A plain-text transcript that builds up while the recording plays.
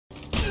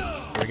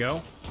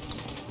go.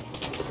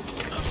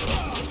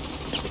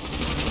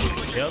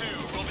 Yep.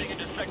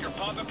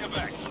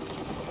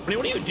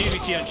 What do you do if you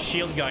see a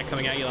shield guy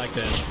coming at you like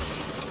this?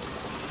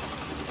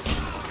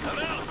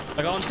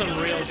 Like on some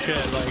real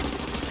shit, like.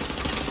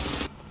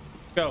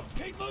 Go.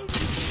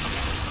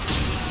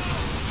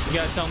 You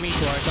gotta tell me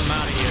twice, I'm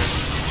out of here.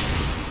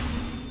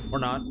 Or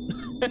not.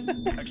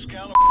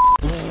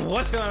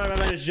 What's going on, my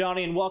name is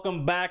Johnny, and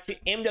welcome back to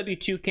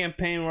MW2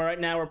 campaign, where right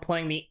now we're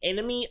playing the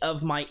enemy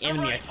of my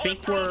enemy. I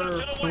think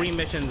we're 3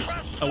 missions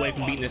away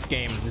from beating this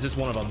game. This is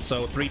one of them,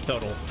 so 3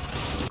 total,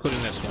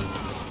 including this one.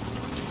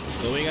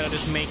 So we gotta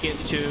just make it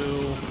to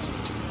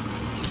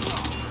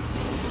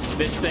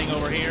this thing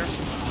over here.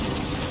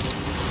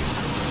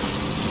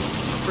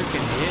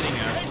 Freaking hitting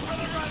us.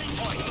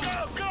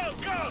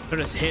 They're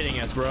just hitting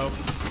us, bro.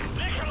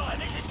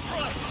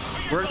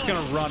 We're just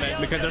gonna run it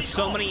because there's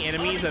so many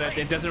enemies that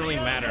it doesn't really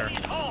matter.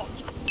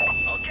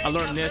 I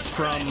learned this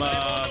from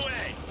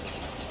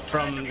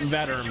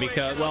veteran,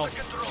 because, well,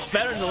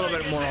 veteran's a little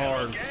bit more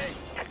hard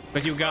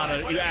because you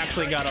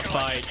actually gotta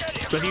fight.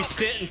 But if you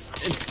sit and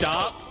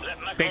stop,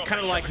 they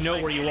kind of like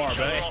know where you are,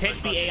 but it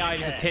takes the AI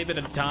just a tidbit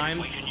of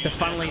time to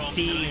finally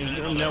see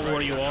and know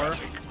where you are.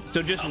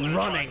 So just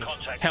running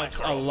helps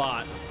a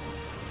lot.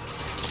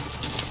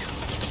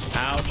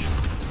 Ouch.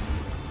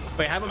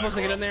 Wait, how am I supposed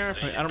to get in there?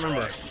 I don't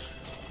remember.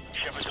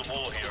 Shepard's a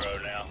war hero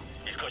now.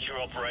 He's got your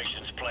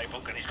operations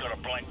playbook and he's got a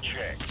blank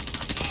check.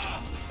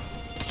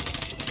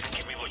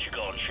 Give me what you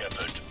got,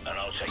 Shepard, and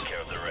I'll take care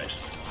of the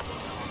rest.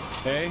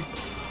 Okay.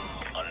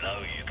 I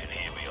know you can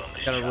hear me on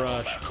this. Gotta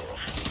rush.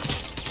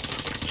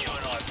 You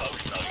and I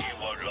both know you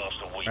won't last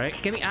a week.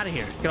 Alright, get me out of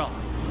here. Get off.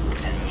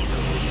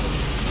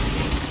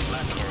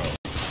 Makarov,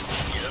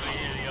 you ever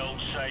hear the old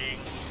saying,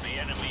 the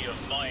enemy of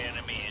my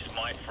enemy is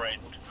my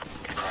friend?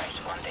 Christ,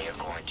 one day you're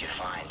going to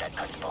find that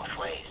cuts both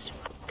ways.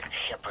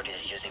 Shepard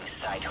is using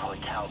Site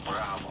Hotel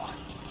Bravo.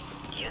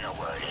 You know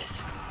where it is.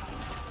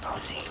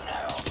 I'll see you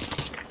now.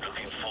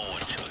 Looking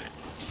forward to it.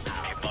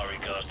 Give my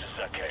regards to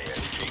Zakaya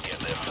if you get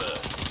there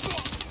first.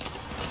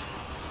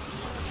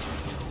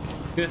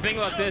 The thing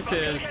about this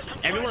is,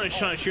 everyone is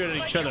trying to shoot at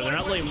each other. They're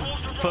not really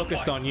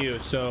focused on you,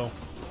 so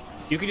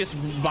you can just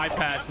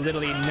bypass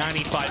literally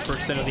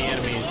 95% of the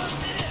enemies,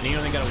 and you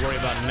don't even gotta worry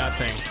about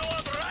nothing.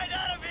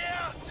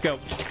 Let's go,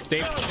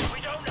 Dave.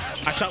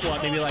 I shot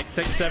what, maybe like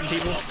 6, 7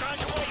 people?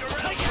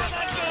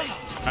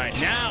 Alright,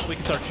 now we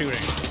can start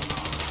shooting.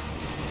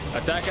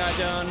 Got that guy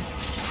done.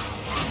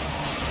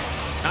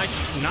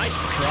 Nice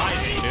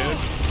driving, dude.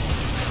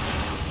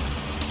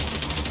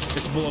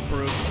 It's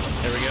bulletproof.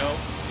 There we go.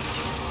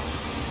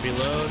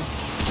 Reload.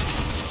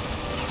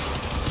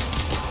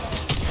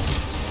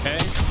 Okay.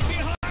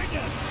 Behind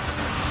us!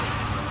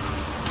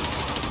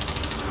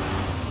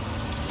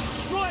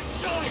 Right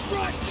side!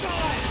 Right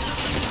side!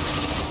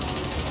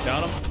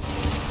 Got him.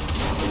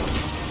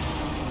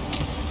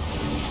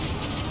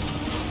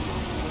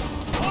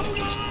 Hold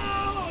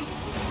on!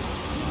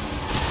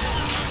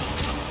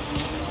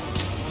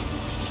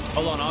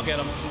 Hold on, I'll get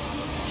him.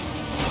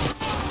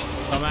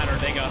 No matter,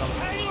 they got him.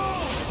 Hang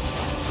on!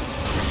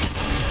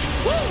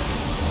 Woo!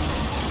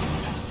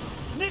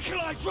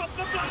 Nikolai, drop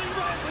the bloody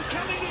rope! We're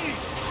coming in!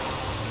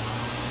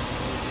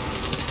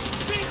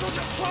 Vehicles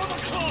at 12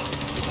 o'clock!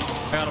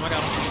 I got him, I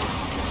got him.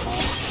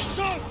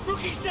 So,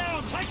 rookie's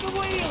down! Take the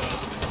wheel!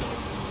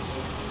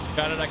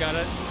 Got it, I got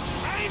it.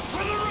 Aim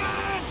for the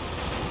run!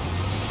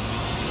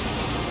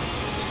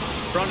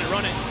 Run it,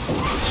 run it.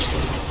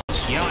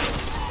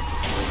 Yikes.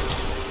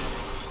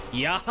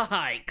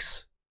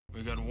 Yikes.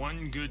 We got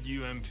 1 good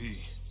UMP.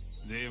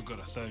 They've got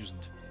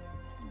 1,000.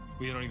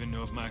 We don't even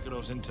know if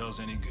Makarov's intel's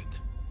any good.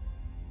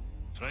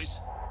 Price?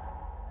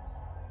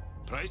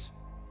 Price?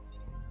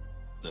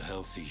 The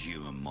healthy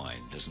human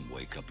mind doesn't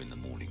wake up in the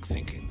morning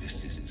thinking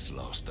this is its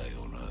last day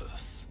on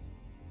Earth.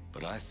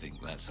 But I think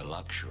that's a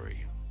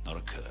luxury, not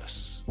a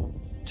curse.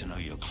 To know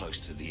you're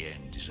close to the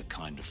end is a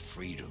kind of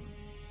freedom.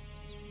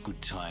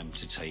 Good time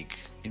to take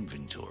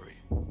inventory.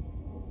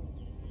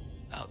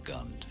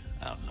 Outgunned,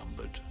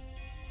 outnumbered,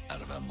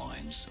 out of our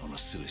minds on a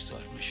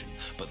suicide mission.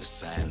 But the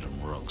sand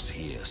and rocks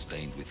here,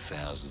 stained with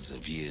thousands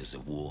of years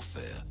of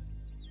warfare,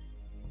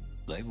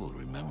 they will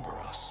remember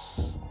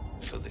us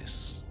for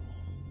this.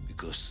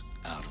 Because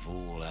out of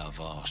all our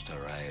vast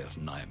array of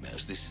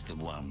nightmares, this is the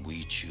one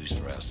we choose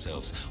for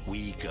ourselves.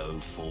 We go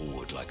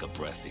forward like a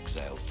breath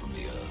exhaled from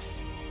the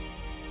earth,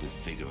 with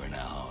vigor in our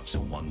hearts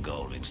and one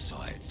goal in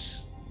sight.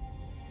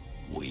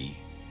 We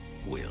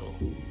will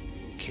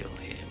kill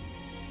him.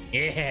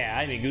 Yeah,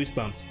 I need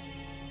goosebumps.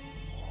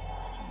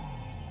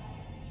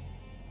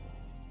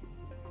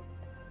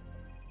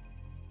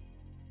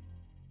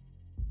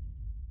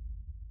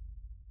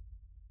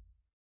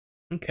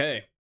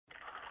 Okay.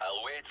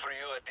 I'll wait for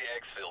you at the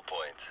exfil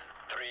point.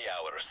 3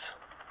 hours.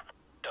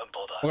 Don't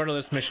bother. We're gonna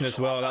do this mission as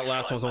well. That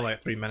last one's only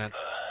like 3 minutes.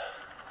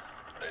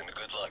 Then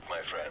good luck,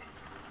 my friend.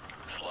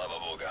 Slava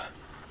Boga.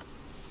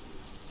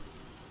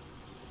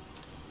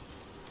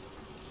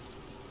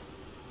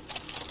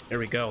 There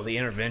we go, the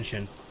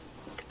intervention.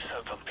 So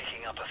I'm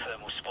picking up a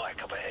thermal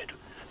spike up ahead.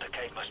 The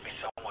cave must be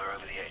somewhere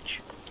over the edge.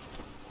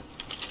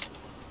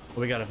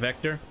 We got a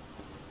vector.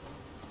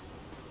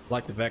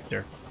 Like the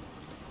vector.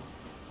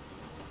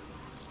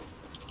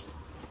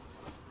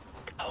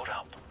 Hold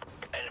up.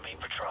 Enemy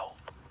patrol.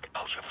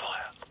 Hold your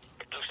fire.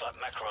 Looks like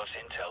Makarov's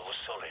intel was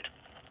solid.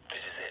 This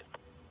is it.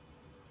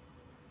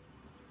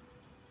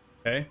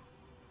 Okay.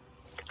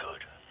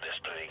 Good. They're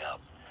splitting up.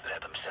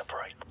 Let them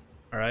separate.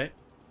 Alright.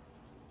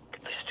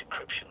 This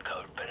decryption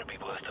code better be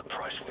worth the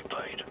price we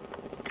paid.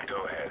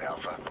 Go ahead,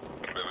 Alpha.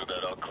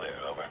 Riverbed all clear.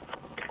 Over.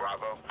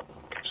 Bravo.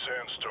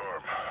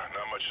 Sandstorm.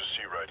 Not much to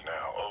see right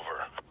now.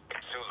 Over.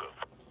 Zulu.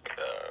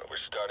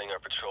 We're starting our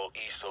patrol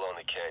east along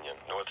the canyon.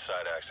 North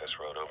side access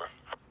road. Over.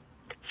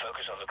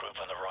 Focus on the group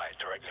on the right,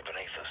 directly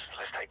beneath us.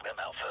 Let's take them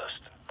out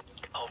first.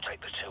 I'll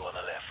take the two on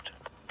the left.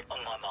 On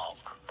my mark.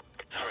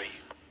 3,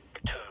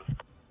 2,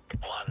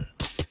 1.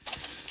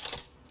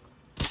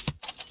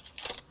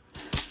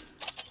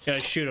 Gotta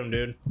shoot him,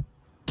 dude.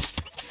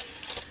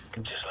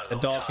 Just like The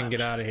old dog can times.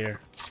 get out of here.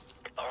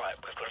 Alright,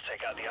 we've got to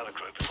take out the other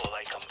group before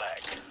they come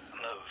back.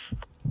 Move.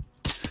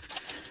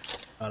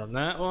 Out on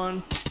that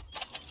one.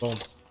 Boom.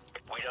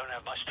 We don't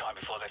have much time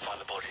before they find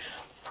the bodies.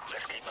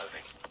 Let's keep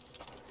moving.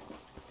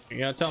 You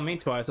gotta tell me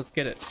twice. Let's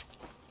get it.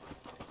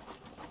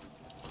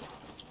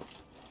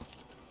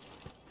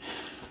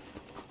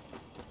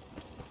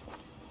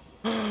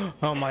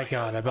 Oh my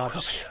god, I about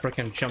just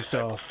freaking jumped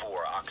off.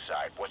 4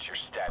 Oxide, what's your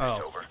status?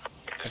 Oh. Over.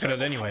 I got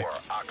it anyway. 4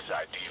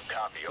 Oxide, do you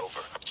copy?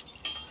 Over.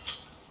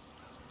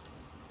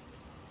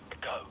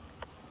 Go.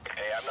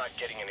 Hey, I'm not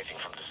getting anything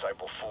from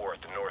Disciple 4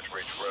 at the North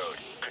Ridge Road.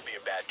 Could be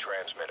a bad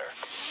transmitter.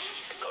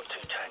 Got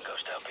 2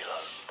 tangos down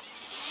below.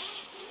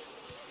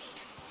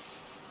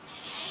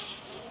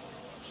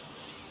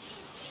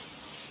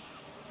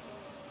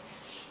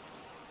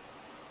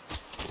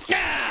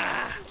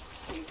 Yeah!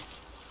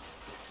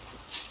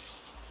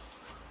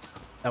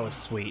 That was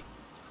sweet.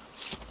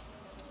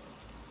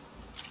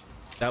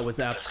 That was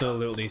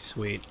absolutely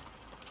sweet.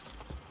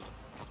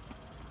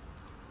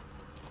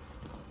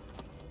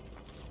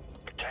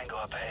 Tango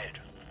up ahead.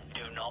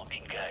 Do not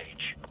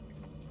engage.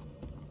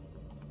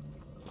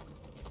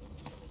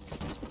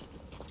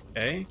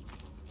 Okay.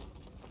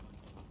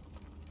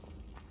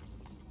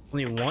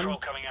 Only one? Patrol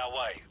coming our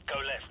way. Go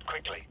left,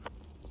 quickly.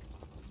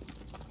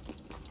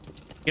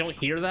 You don't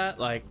hear that?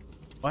 Like,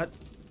 what?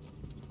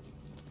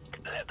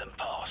 Let them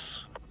pass.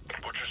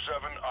 Butcher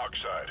 7,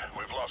 Oxide.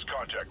 We've lost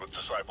contact with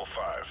Disciple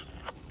 5.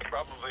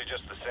 Probably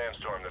just the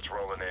sandstorm that's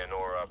rolling in,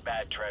 or a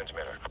bad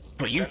transmitter.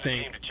 What you Send the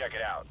think? team to check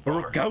it out. We're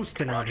Over.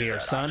 ghosting out Roger here,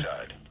 that, son.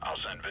 Oxide. I'll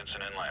send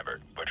Vincent and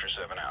Lambert. Butcher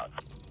 7 out.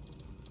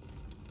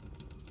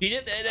 You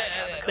didn't.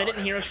 They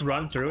didn't hear us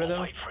run through it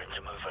though. Wait for him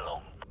to move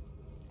along.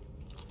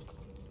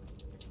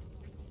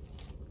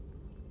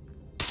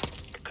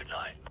 Good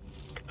night.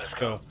 Let's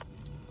go. Go.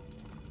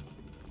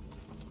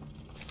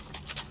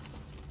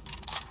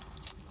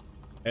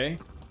 Okay.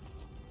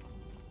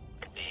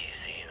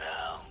 Easy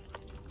now.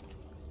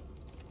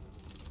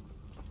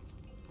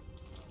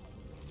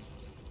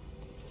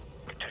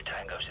 Two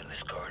tangos in this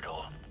corridor.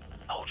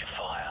 Hold your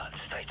fire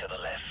and stay to the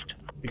left.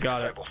 You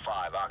got it. Disciple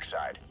 5,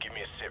 Oxide. Give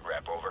me a sit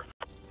rep. Over.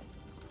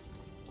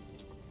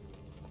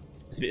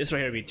 This right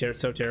here would be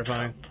so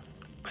terrifying.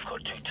 We've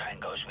got 2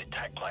 tangos with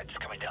tack lights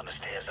coming down the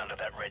stairs under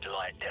that red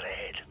light dead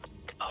ahead.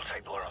 I'll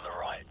take the one on the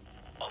right.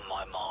 On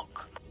my mark.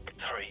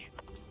 3,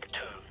 2,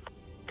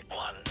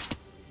 1.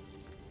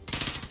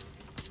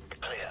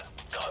 Clear.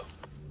 Go.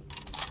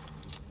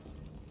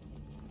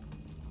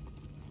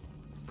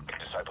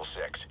 Disciple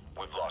 6.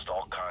 We've lost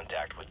all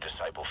contact with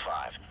Disciple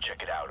 5.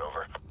 Check it out.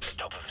 Over.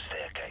 Top of the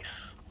staircase.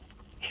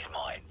 He's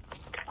mine.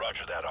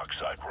 Roger that,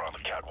 Oxide. We're on the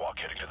catwalk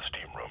heading to the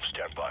steam room.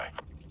 Stand by.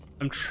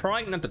 I'm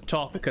trying not to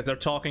talk because they're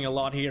talking a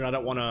lot here and I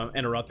don't want to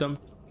interrupt them.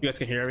 You guys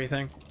can hear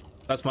everything.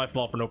 That's my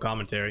fault for no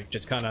commentary.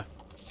 Just kind of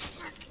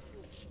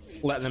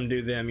letting them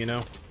do them, you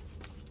know.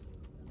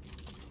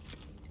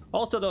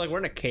 Also, they're like, we're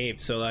in a cave,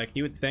 so like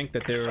you would think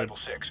that they're. Disciple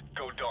 6.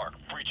 Go dark.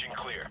 Breaching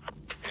clear.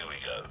 Here we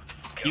go.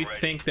 Get You ready.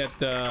 think that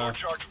Door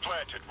charge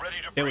planted. Ready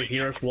to they would breach.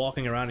 hear us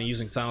walking around and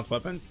using silenced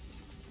weapons?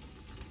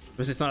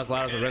 Because it's not as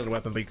loud as a regular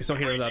weapon, but you can still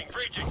hear that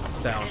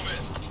sound.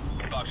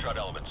 Move in. Foxtrot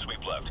element.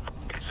 Sweep left.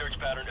 Search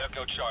pattern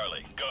Echo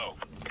Charlie. Go.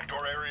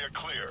 Door area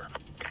clear.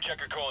 Check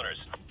your corners.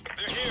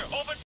 They're here.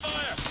 Open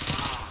fire.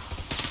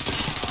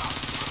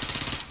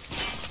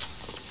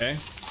 Okay.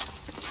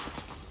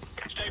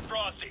 Stay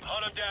frosty.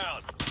 Hunt them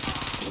down.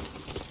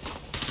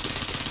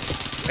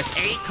 This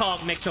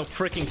ACOG makes no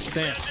freaking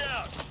sense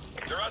Down.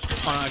 They're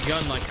Oscar. on a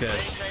gun like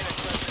this. Maintain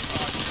aggressive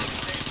posture.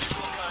 Stay in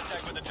visual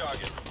contact with the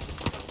target.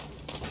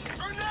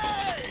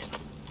 Grenade!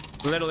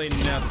 Literally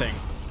nothing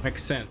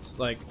makes sense.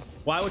 Like,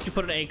 why would you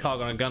put an ACOG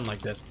on a gun like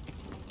this?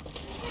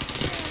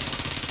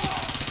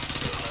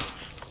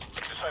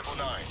 Disciple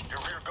 9, your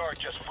rear guard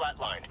just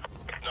flatlined.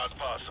 Not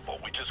possible.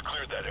 We just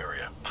cleared that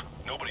area.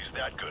 Nobody's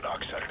that good,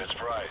 Oxide. It's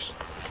Price.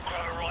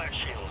 Grab a riot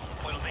shield.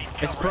 We'll need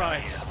It's cover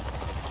Price. here.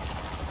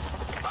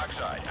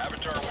 Oxide,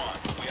 Avatar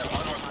 1. We have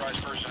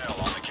unauthorized personnel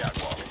on the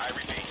catwalk. I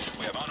repeat,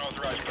 we have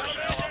unauthorized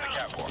personnel on the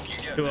catwalk. You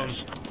get Two of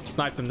this. them.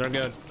 Snipe them. They're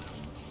good.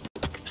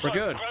 We're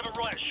good. Grab a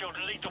riot riot shield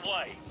and lead the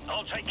way.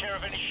 I'll take care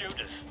of any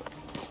shooters.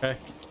 Okay.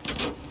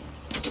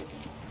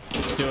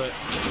 Let's do it.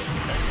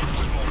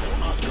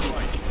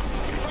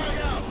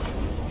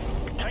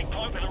 Take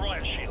point with the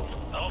riot shield.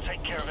 I'll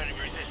take care of any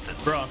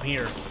resistance. Bro, I'm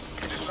here.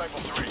 Disciple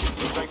 3,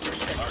 Vector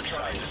sector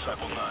side,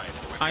 Disciple 9.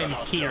 I am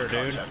here,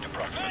 dude.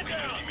 Approximately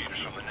 50 meters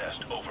from the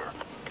nest, over.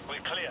 We're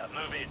clear.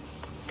 Move in.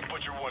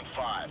 Butcher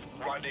 1-5,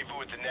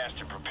 rendezvous at the nest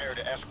and prepare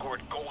to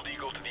escort Gold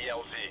Eagle to the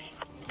LZ.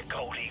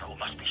 Gold Eagle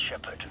must be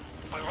Shepard.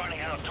 We're running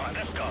out of time.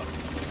 Let's go.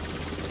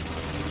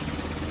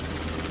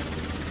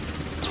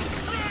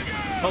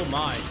 Oh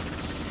my.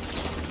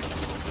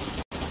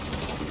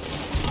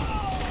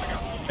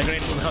 The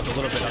grenade will help a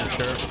little bit, I'm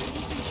sure.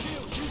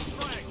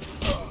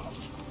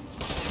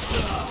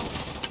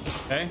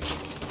 Okay.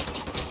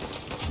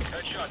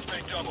 Headshots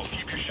make double.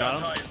 Keep your Got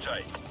shots high and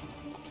tight.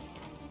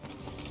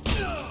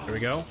 Here we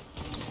go.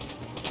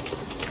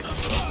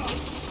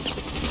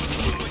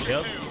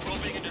 Yep.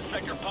 Roping into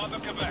sector Papa,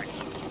 Quebec.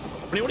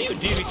 What do you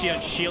do if you see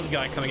a shield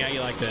guy coming at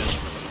you like this?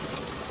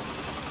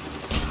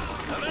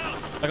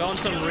 Like on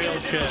some real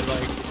shit,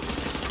 like...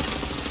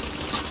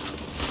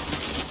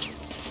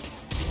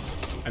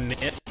 I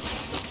missed.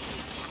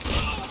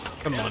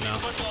 Come on now.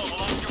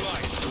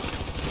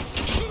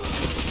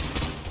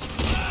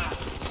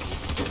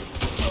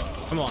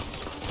 Come on.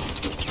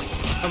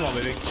 Come on,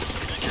 baby.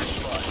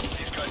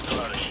 These guys know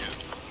how to shoot.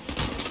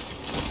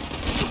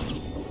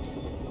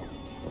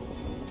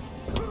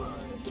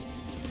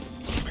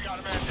 We got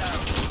a man down.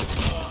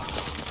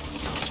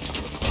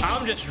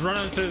 I'm just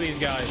running through these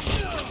guys.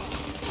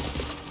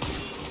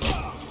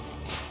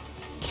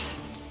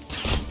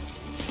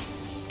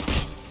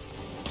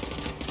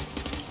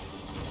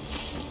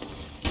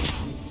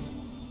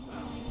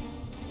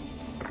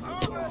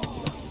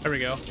 There we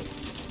go.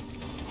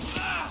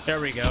 There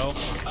we go.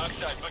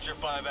 Outside Butcher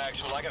 5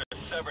 actual. I got a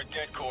severed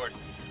dead cord.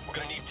 We're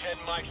gonna need 10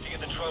 mics to get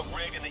the trunk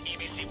rigged and the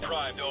EBC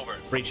primed, over.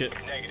 Reach it.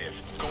 Negative.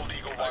 Gold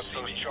Eagle wants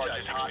those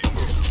charges hot.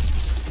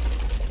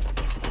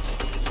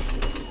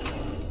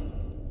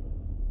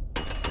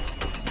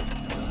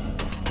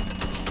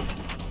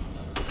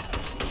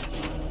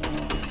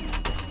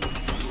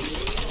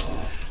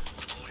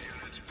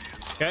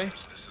 Okay.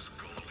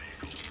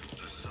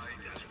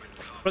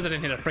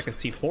 President hit a freaking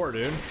C4,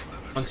 dude.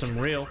 On some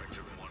real.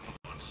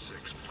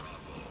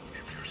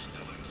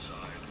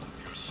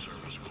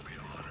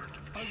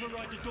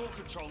 Override the door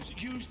controls.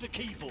 Use the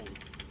keyboard.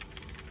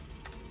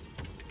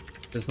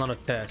 It's not a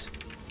test.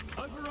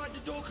 Override the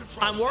door controls.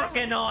 I'm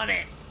working on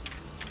it.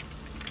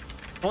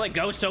 Only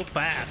goes so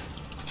fast.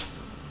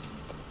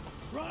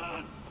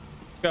 Run.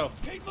 Go.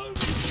 Keep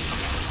moving.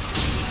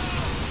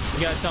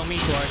 You gotta tell me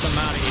twice. I'm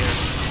out of here.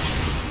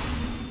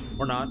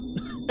 Or not.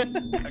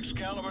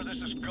 Excalibur, this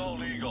is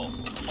Gold Eagle.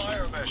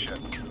 Fire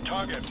mission.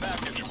 Target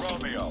package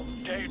Romeo.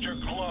 Danger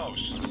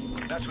close.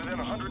 That's within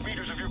 100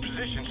 meters of your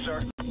position,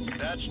 sir.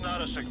 That's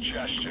not a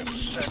suggestion.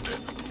 Send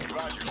it.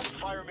 Roger.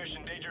 Fire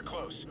mission. Danger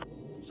close.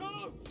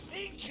 So,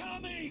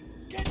 incoming.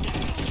 Get down.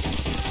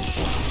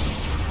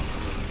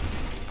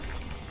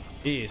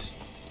 Jeez.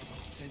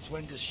 Since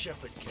when does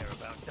Shepard care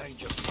about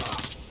danger?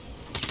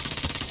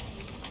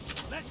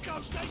 Let's go.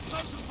 Stay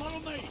close and follow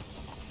me.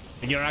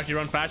 You don't actually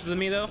run faster than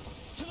me, though?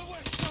 To the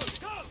west coast.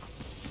 Go.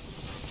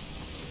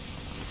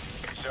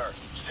 Sir,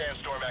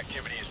 sandstorm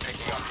activity is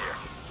picking up here.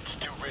 It's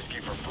too risky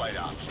for flight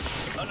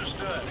ops.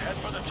 Understood. Head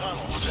for the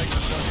tunnel. We'll take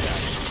the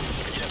Zodiac.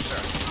 Yes, sir.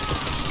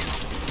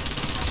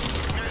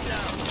 Man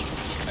down.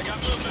 I got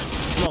movement.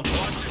 Come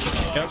on.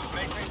 Yep.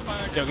 Make me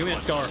fire. Yo, give me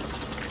a scar.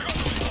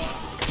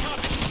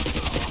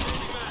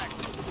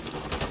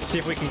 See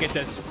if we can get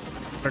this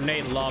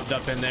grenade lobbed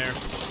up in there.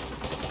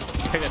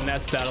 Take the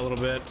nest out a little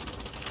bit.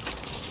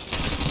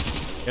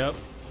 Yep.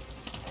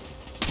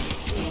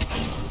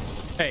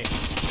 Hey.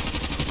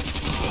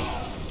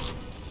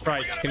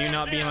 Christ, can you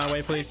not be in my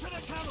way, please?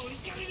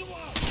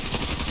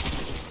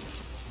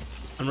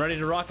 I'm ready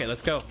to rock it.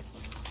 Let's go.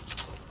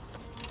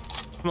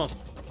 Come on.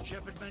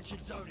 Shepard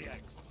mentioned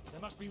Zodiacs. There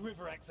must be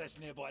river access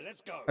nearby. Let's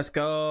go. Let's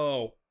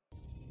go.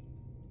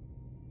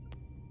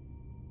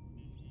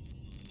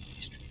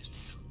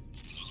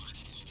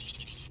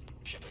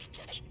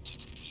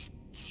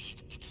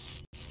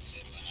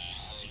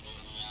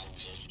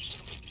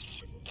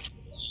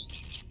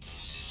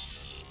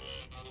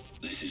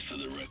 This is for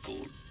the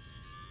record.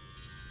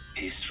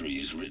 History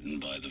is written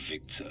by the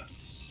victor.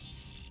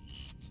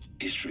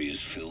 History is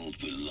filled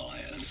with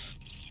liars.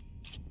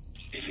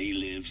 If he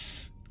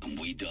lives and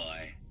we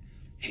die,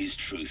 his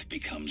truth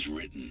becomes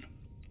written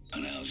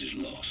and ours is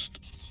lost.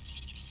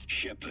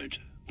 Shepard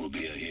will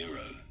be a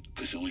hero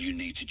because all you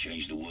need to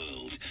change the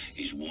world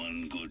is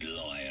one good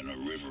lie and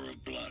a river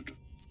of blood.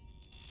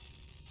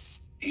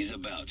 He's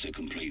about to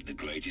complete the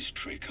greatest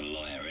trick a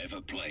liar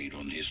ever played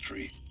on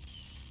history.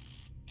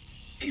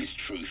 His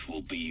truth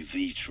will be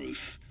the truth,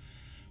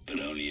 but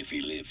only if he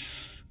lives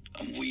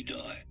and we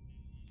die.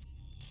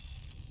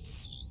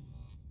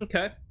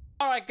 Okay.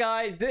 All right,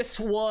 guys. This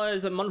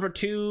was a month or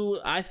two.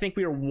 I think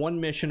we are one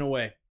mission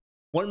away.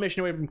 one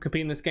mission away from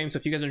completing this game. So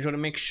if you guys enjoyed it,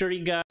 make sure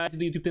you guys do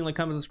the YouTube thing, like,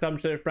 comment, subscribe,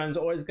 and share with your friends.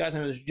 Always, guys, my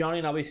name is Johnny,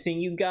 and I'll be seeing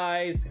you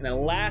guys in the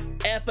last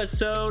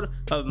episode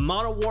of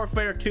Modern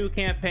Warfare 2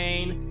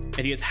 campaign.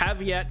 If you guys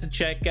have yet to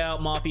check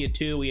out Mafia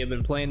 2, we have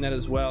been playing that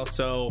as well.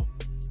 So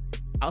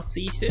I'll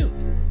see you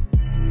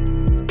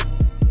soon.